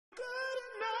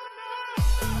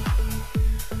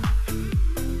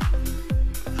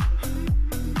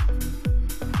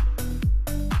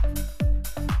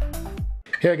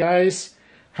Hey guys,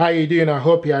 how you doing? I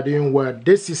hope you are doing well.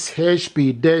 This is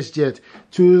HP Deskjet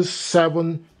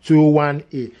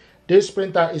 2721A. This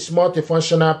printer is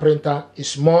multifunctional printer.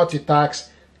 It's multi-task,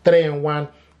 3-in-1,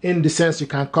 in the sense you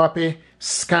can copy,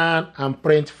 scan and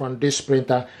print from this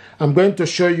printer. I'm going to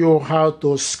show you how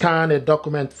to scan a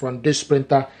document from this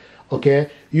printer, okay,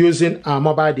 using a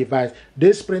mobile device.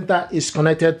 This printer is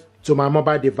connected to my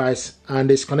mobile device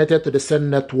and is connected to the same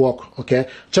network. Okay,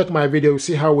 check my video,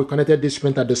 see how we connected this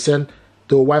printer to send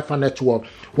to Wi-Fi network.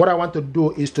 What I want to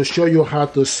do is to show you how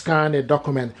to scan a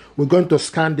document. We're going to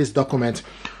scan this document.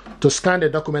 To scan the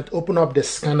document, open up the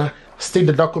scanner, stick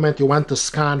the document you want to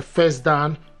scan face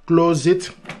down, close it.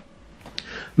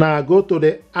 Now go to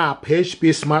the app,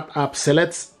 HP Smart App,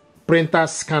 select printer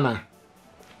scanner.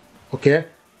 Okay,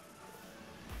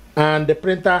 and the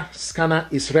printer scanner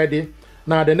is ready.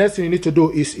 Now the next thing you need to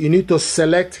do is you need to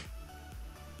select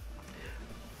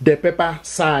the paper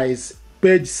size,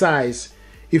 page size.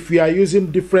 If you are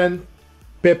using different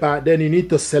paper, then you need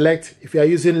to select, if you are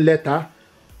using letter,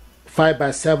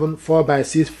 5x7,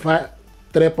 4x6,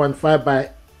 3.5 by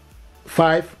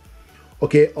 5,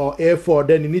 okay, or A4,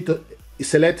 then you need to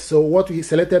select. So what we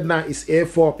selected now is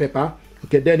A4 paper.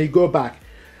 Okay, then you go back.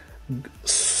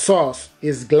 Source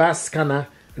is glass scanner.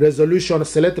 Resolution,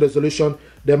 select resolution.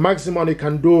 The maximum you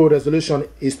can do resolution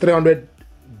is 300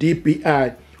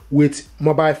 dpi with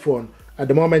mobile phone. At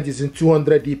the moment it's in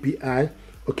 200 dpi.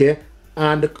 Okay,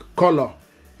 and color,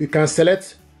 you can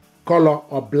select color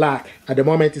or black. At the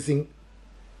moment it's in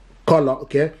color.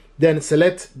 Okay, then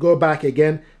select, go back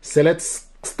again, select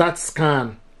start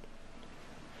scan.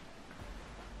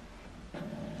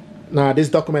 Now this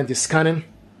document is scanning.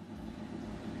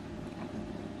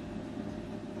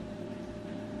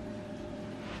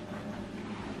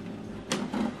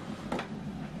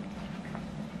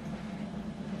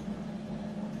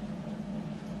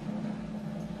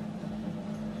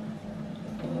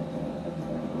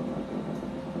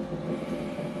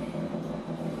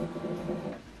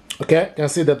 Okay, you can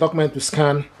see the document to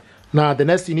scan. Now the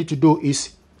next you need to do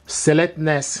is select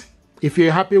next. If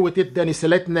you're happy with it, then you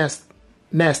select next.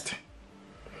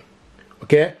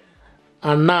 Okay,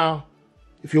 and now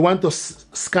if you want to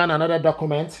scan another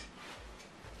document,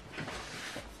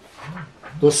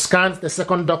 to scan the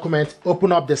second document,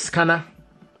 open up the scanner,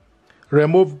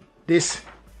 remove this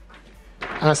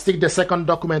and stick the second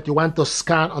document you want to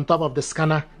scan on top of the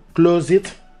scanner, close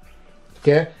it.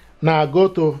 Okay, now go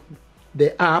to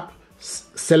the app,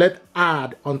 select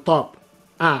add on top,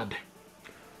 add.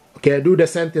 Okay, do the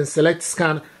same thing, select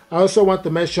scan. I also want to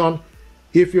mention,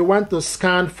 if you want to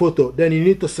scan photo, then you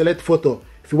need to select photo.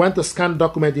 If you want to scan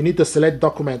document, you need to select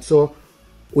document. So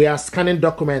we are scanning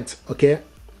document. Okay,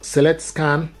 select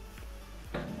scan.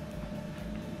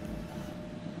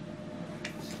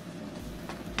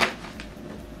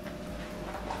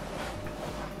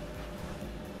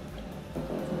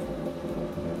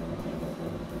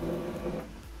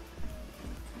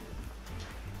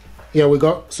 Here we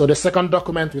go. So the second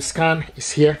document we scan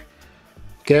is here.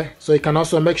 Okay, so you can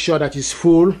also make sure that it's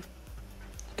full.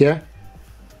 Okay,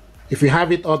 if you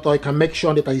have it auto, you can make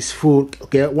sure that it's full.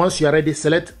 Okay, once you are ready,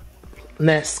 select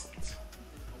next.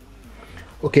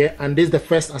 Okay, and this is the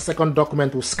first and second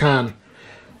document we scan.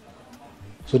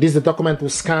 So this is the document we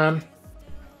scan.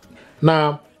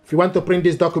 Now if you want to print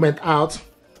this document out,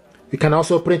 you can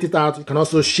also print it out. You can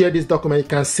also share this document, you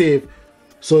can save.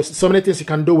 So many things you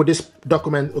can do with this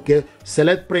document. Okay,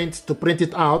 select print to print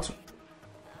it out.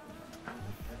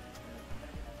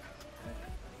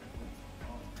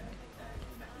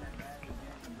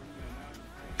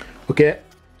 Okay,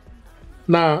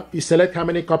 now you select how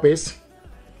many copies,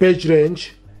 page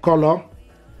range, color,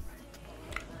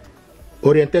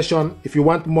 orientation. If you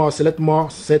want more, select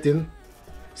more setting,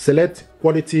 select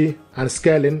quality and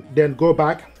scaling, then go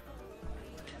back,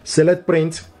 select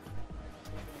print.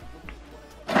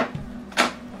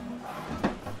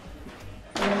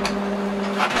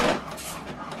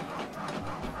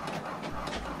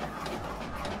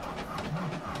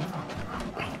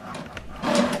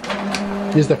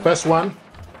 This is the first one.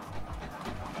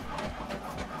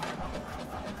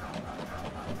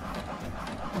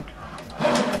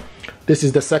 This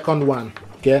is the second one.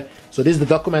 Okay, so this is the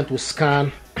document we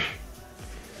scan,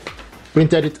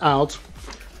 printed it out.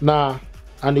 Now,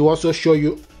 and it will also show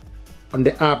you on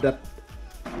the app that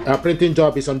our printing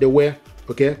job is on the way.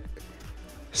 Okay,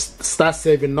 start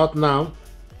saving, not now.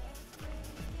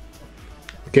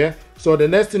 Okay, so the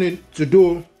next thing you need to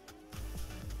do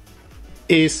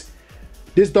is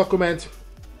this document.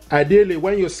 Ideally,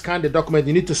 when you scan the document,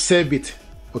 you need to save it,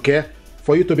 okay,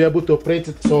 for you to be able to print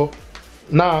it. So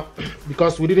now,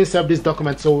 because we didn't save this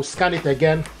document, so we'll scan it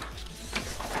again.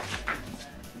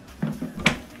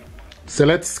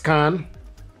 select scan.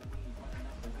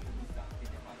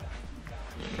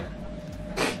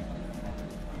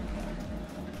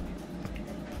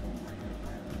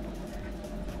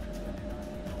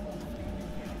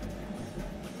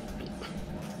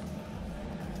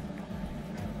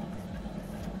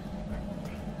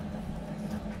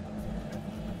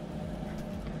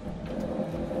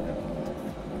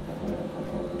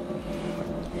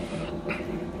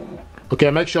 Okay,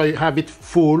 make sure you have it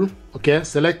full. Okay,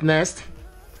 select next.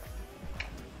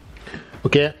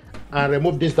 Okay, and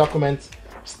remove this document.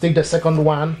 Stick the second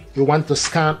one you want to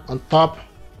scan on top.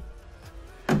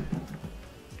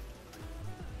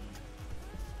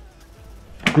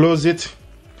 Close it.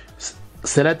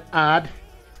 Select add.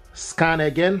 Scan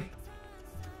again.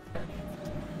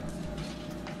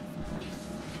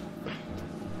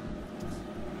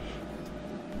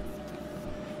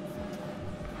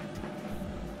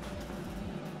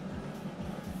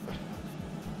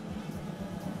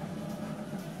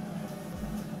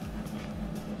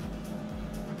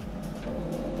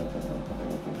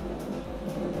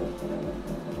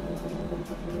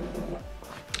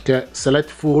 Okay, select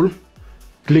full,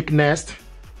 click next.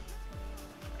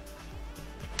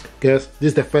 Okay, this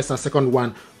is the first and second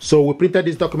one. So we printed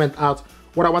this document out.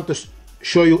 What I want to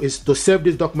show you is to save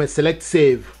this document, select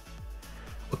save.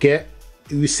 Okay,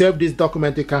 you save this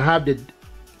document, you can have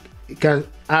you can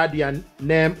add your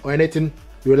name or anything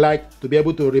you like to be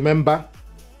able to remember.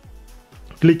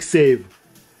 Click save,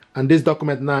 and this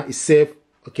document now is saved.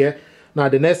 Okay, now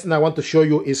the next thing I want to show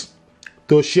you is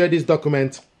to share this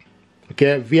document.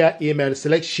 Okay, via email.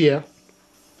 Select share.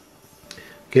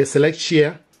 Okay, select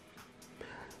share.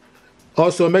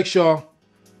 Also make sure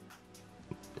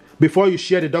before you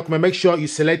share the document, make sure you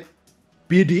select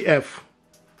PDF.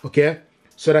 Okay,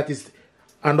 so that is,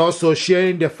 and also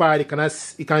sharing the file, you can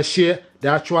share the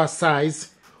actual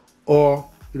size or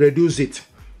reduce it.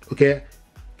 Okay,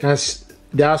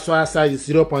 the actual size is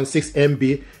 0.6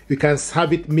 MB. You can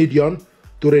have it medium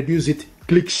to reduce it.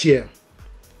 Click share.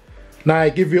 Now I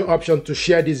give you option to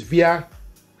share this via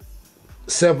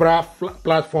several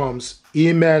platforms: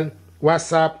 email,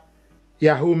 WhatsApp,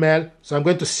 Yahoo Mail. So I'm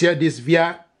going to share this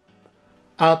via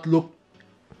Outlook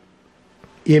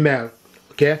email.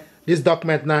 Okay, this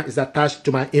document now is attached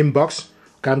to my inbox.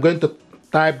 Okay, I'm going to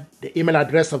type the email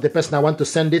address of the person I want to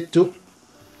send it to.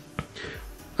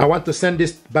 I want to send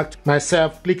this back to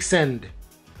myself. Click send.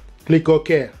 Click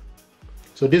OK.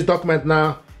 So this document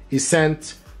now is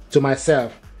sent to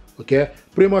myself. Okay,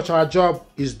 pretty much our job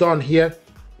is done here.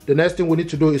 The next thing we need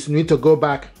to do is we need to go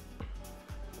back.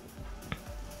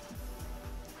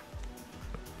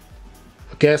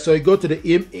 Okay, so you go to the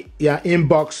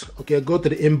inbox. Okay, go to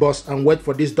the inbox and wait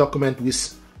for this document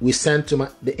we sent to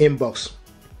the inbox.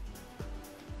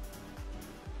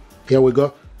 Here we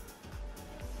go.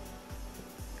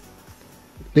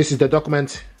 This is the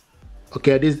document.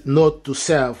 Okay, this note to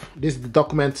self. This is the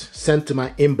document sent to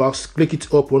my inbox. Click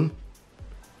it open.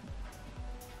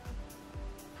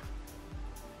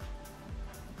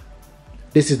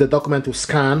 This is the document to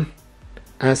scan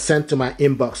and send to my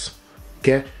inbox.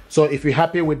 Okay, so if you're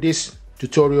happy with this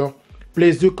tutorial,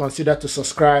 please do consider to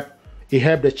subscribe. It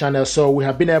helps the channel. So we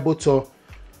have been able to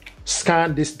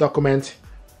scan this document,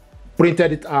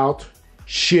 printed it out,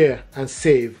 share and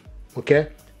save. Okay,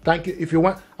 thank you. If you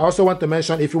want, I also want to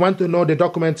mention, if you want to know the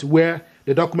document, where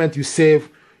the document you save,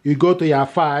 you go to your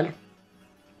file,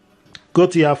 go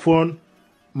to your phone,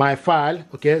 my file.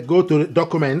 Okay, go to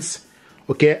documents.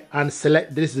 Okay, and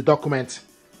select, this is the document,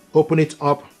 open it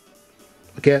up.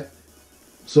 Okay,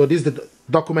 so this is the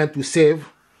document we save.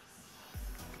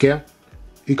 Okay,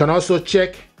 you can also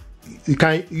check, you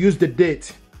can use the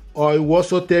date, or it will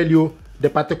also tell you the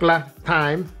particular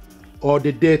time or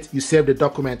the date you save the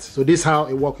document. So this is how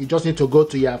it works. You just need to go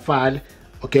to your file.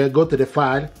 Okay, go to the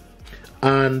file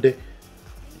and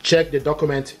check the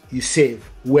document you save,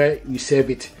 where you save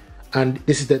it, and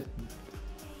this is the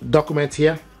document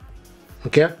here.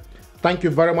 Okay, thank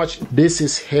you very much. This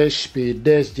is HP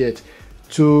Deskjet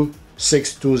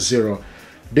 2620.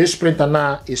 This printer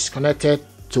now is connected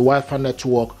to Wi-Fi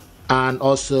network and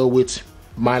also with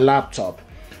my laptop.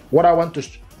 What I want to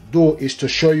do is to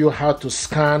show you how to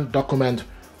scan document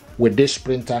with this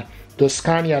printer. To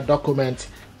scan your document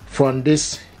from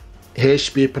this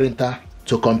HP printer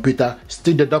to computer,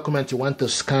 stick the document you want to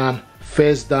scan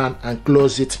face down and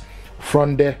close it.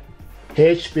 From the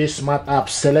HP Smart App,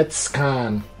 select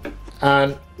scan,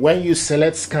 and when you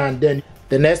select scan, then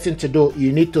the next thing to do,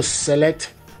 you need to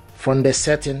select from the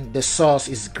setting. The source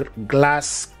is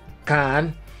glass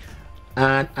scan,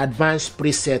 and advanced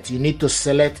preset, you need to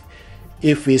select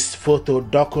if it's photo,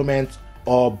 document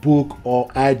or book or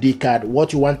ID card.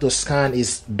 What you want to scan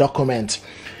is document,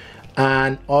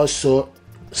 and also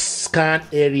scan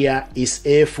area is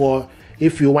A4.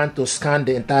 If you want to scan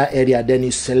the entire area, then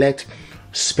you select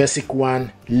specific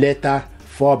one, letter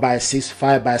 4x6,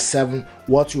 5x7.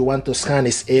 What you want to scan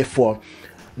is A4.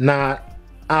 Now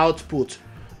output,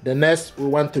 the next we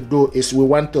want to do is we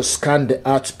want to scan the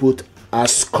output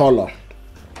as color.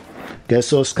 Okay,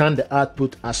 so scan the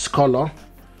output as color.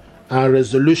 And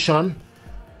resolution,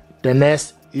 the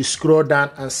next you scroll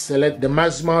down and select the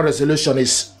maximum resolution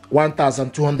is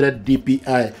 1200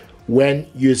 dpi when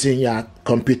using your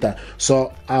computer.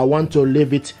 So I want to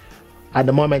leave it at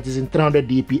the moment is in 300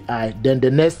 dpi. Then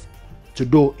the next to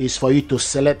do is for you to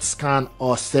select scan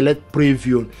or select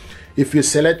preview. If you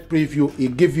select preview,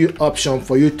 it gives you option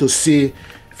for you to see.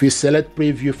 If you select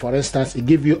preview, for instance, it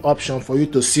gives you option for you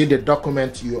to see the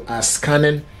document you are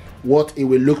scanning, what it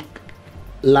will look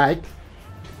like.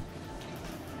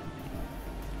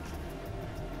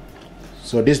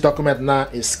 So this document now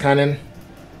is scanning.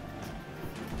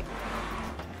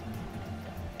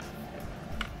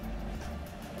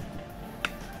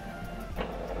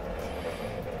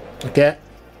 Okay,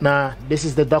 now this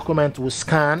is the document we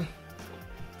scan.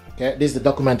 Okay, this is the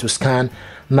document we scan.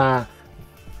 Now,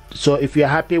 so if you're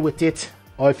happy with it,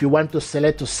 or if you want to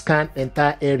select to scan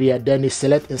entire area, then you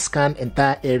select and scan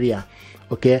entire area.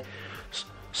 Okay,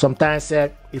 sometimes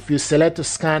if you select to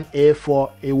scan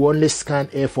A4, it will only scan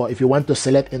A4. If you want to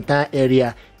select entire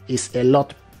area, it's a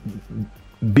lot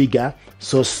bigger,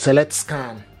 so select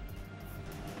scan.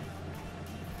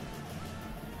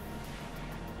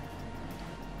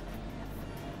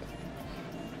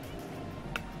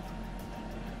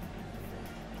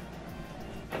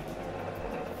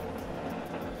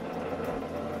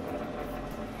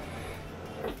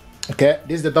 Okay,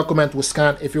 this is the document we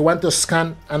scan. If you want to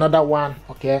scan another one,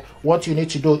 okay, what you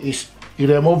need to do is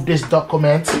you remove this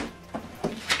document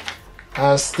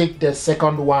and stick the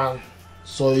second one.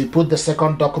 So you put the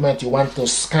second document you want to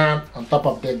scan on top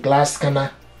of the glass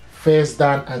scanner, face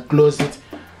down and close it.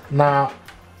 Now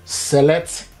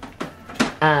select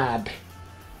add.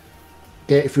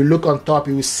 Okay, if you look on top,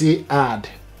 you will see add.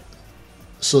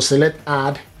 So select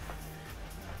add.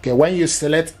 Okay, when you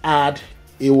select add,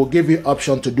 it will give you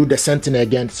option to do the same thing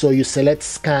again. So you select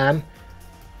scan,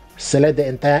 select the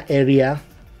entire area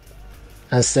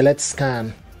and select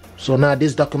scan. So now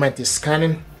this document is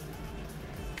scanning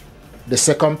the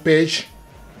second page.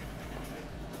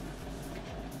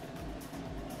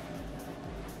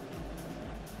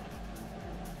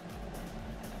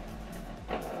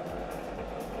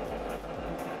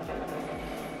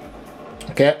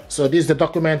 Okay, so this is the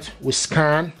document we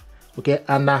scan. Okay,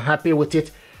 and I'm happy with it.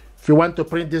 If you want to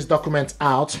print this document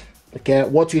out, okay,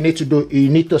 what you need to do, you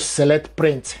need to select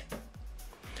print.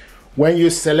 When you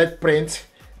select print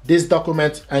this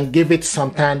document and give it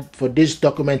some time for this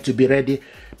document to be ready,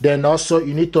 then also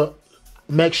you need to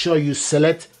make sure you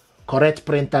select correct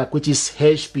printer, which is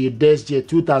HP Deskjet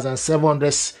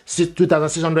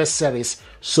 2600 series.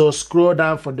 So scroll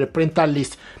down for the printer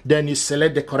list, then you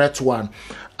select the correct one.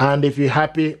 And if you're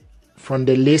happy from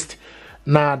the list,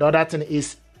 now the other thing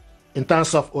is in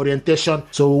terms of orientation,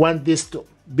 so we want this to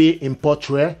be in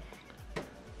portrait.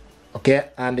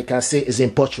 Okay, and you can see it's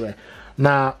in portrait.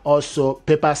 Now also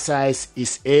paper size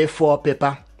is A4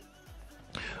 paper.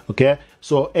 Okay,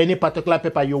 so any particular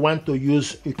paper you want to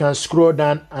use, you can scroll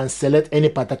down and select any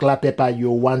particular paper you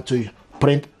want to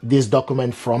print this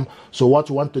document from. So what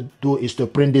you want to do is to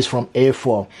print this from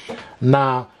A4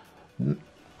 now,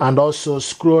 and also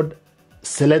scroll,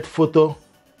 select photo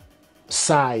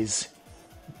size.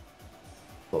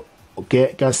 Okay,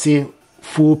 you can see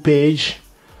full page.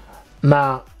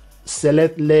 Now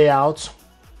select layout,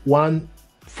 one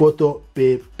photo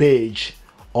per page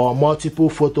or multiple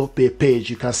photo per page.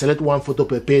 You can select one photo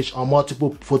per page or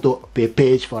multiple photo per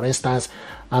page, for instance,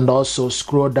 and also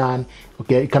scroll down.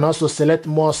 Okay, you can also select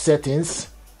more settings.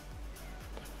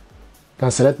 You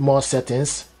can select more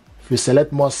settings. If you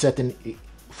select more settings,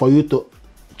 for you to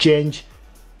change,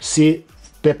 see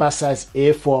paper size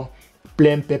A4,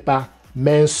 plain paper,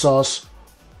 main source,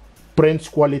 print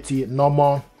quality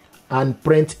normal, and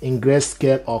print in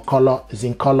grayscale or color is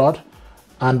in colored,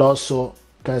 and also you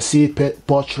can see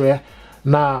portrait.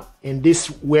 Now in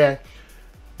this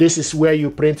is where you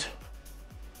print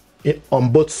it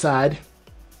on both sides.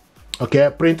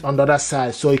 Okay, print on the other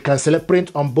side. So you can select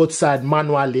print on both sides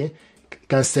manually. You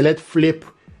can select flip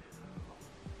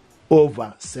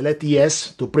over, select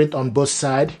yes to print on both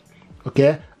sides.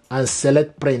 Okay, and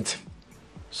select print.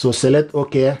 So select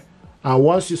OK, and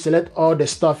once you select all the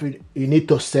stuff you need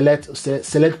to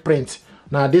select print.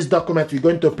 Now this document we're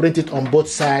going to print it on both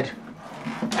sides.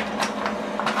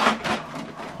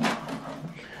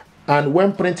 And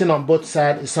when printing on both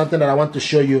sides is something that I want to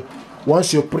show you.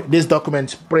 Once you print this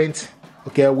document print,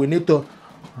 okay, we need to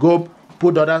go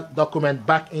put the other document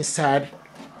back inside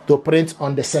to print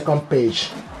on the second page.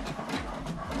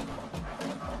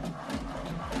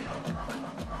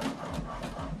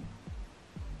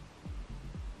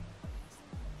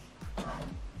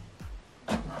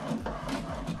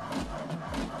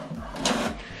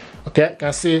 Okay, you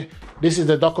can see this is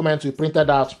the document we printed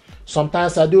out.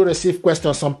 Sometimes I do receive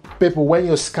questions from people when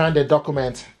you scan the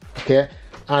document, okay,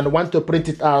 and want to print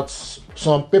it out.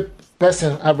 Some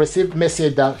person have received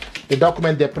message that the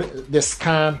document they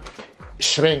scan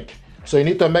shrink. So you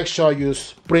need to make sure you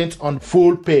print on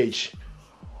full page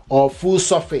or full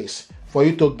surface for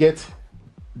you to get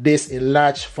this in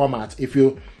large format. If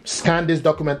you scan this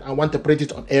document and want to print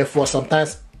it on A4,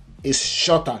 sometimes it's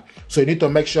shorter. So you need to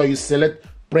make sure you select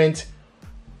print,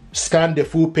 scan the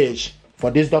full page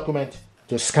for this document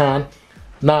to scan.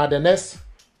 Now the next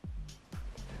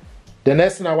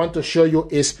thing I want to show you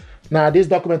is, now this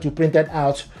document you printed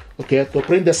out, okay, to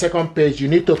print the second page you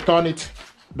need to turn it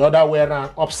the other way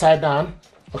around, upside down,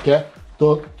 okay,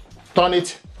 to turn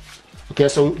it, okay,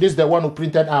 so this is the one we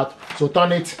printed out, so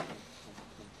turn it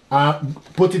and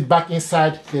put it back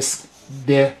inside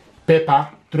the paper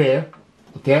tray,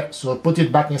 okay, so put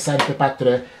it back inside the paper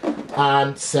tray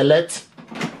and select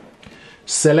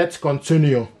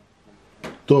continue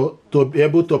to be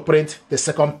able to print the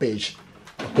second page,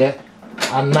 okay,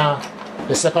 and now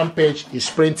the second page is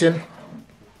printing.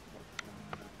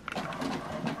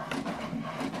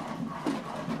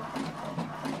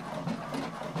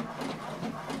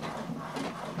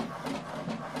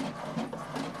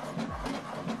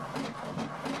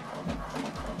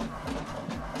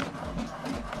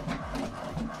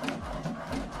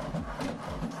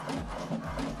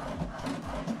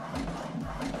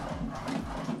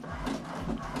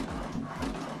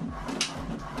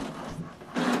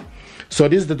 So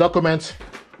this is the document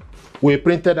we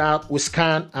printed out, we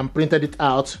scanned and printed it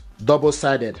out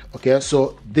double-sided, okay,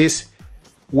 so this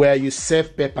where you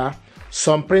save paper.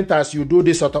 Some printers will do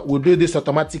this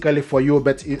automatically for you,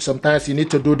 but sometimes you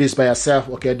need to do this by yourself,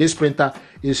 okay. This printer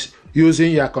is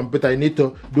using your computer, you need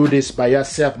to do this by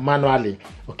yourself manually,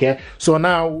 okay. So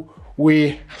now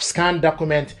we scanned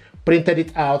document, printed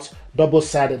it out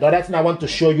double-sided. The other thing I want to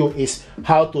show you is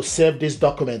how to save this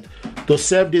document. To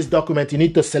save this document you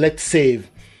need to select save,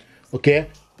 okay,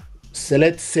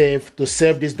 select save to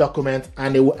save this document,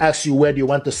 and it will ask you where do you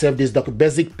want to save this document.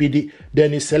 Basic PDF,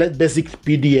 then you select basic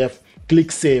PDF,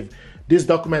 click save. This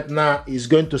document now is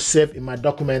going to save in my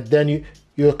document. Then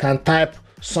you can type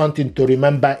something to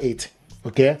remember it,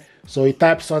 okay, so you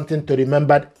type something to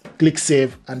remember, click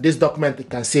save, and this document, you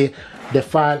can see the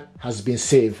file has been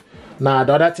saved. Now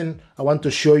the other thing I want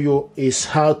to show you is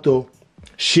how to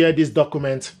share this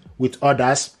document with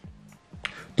others.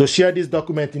 To share this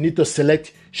document you need to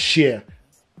select share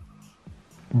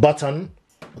button,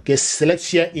 okay, select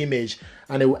share image,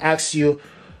 and it will ask you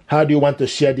how do you want to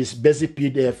share this. Basic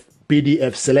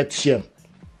PDF, select share.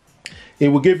 It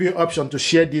will give you option to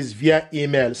share this via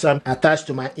email, so I'm attached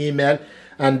to my email,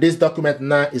 and this document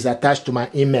now is attached to my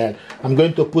email. I'm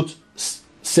going to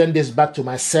send this back to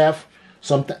myself.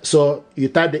 So you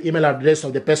type the email address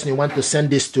of the person you want to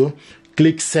send this to,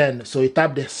 click send. So you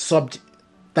type the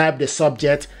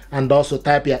subject and also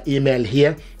type your email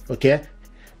here, okay,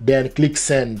 then click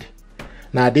send.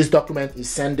 Now this document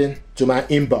is sending to my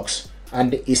inbox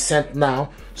and it's sent now.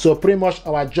 So pretty much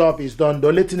our job is done. The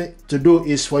only thing to do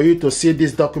is for you to see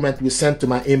this document we sent to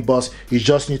my inbox. You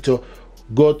just need to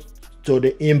go to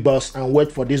the inbox and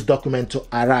wait for this document to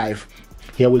arrive.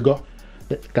 Here we go.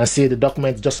 You can see the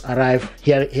document just arrived.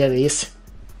 Here it is,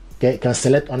 okay, you can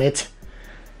select on it.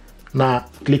 Now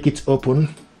click it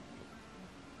open.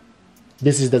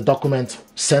 This is the document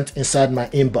sent inside my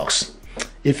inbox.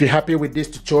 If you're happy with this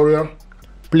tutorial,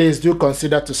 please do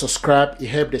consider to subscribe. It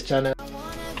helps the channel.